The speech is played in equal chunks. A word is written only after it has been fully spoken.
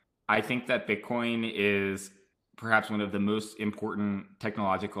I think that Bitcoin is perhaps one of the most important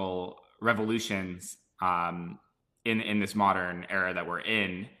technological revolutions in this modern era that we're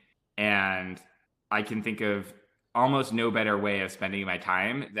in, and I can think of almost no better way of spending my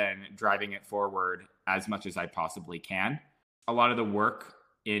time than driving it forward as much as I possibly can. A lot of the work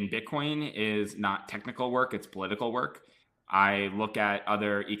in Bitcoin is not technical work, it's political work. I look at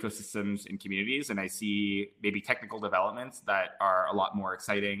other ecosystems and communities and I see maybe technical developments that are a lot more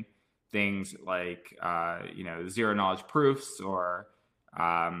exciting. Things like, zero knowledge proofs or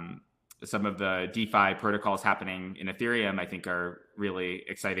um, some of the DeFi protocols happening in Ethereum, I think are really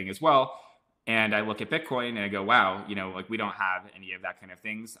exciting as well. And I look at Bitcoin and I go, wow, like we don't have any of that kind of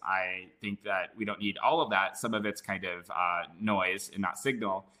things. I think that we don't need all of that. Some of it's kind of noise and not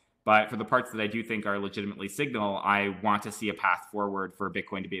signal. But for the parts that I do think are legitimately signal, I want to see a path forward for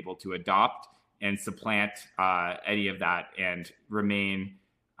Bitcoin to be able to adopt and supplant any of that and remain,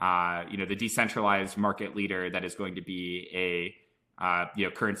 the decentralized market leader that is going to be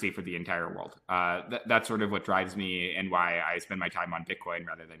a currency for the entire world. That's sort of what drives me and why I spend my time on Bitcoin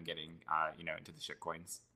rather than getting into the shit coins.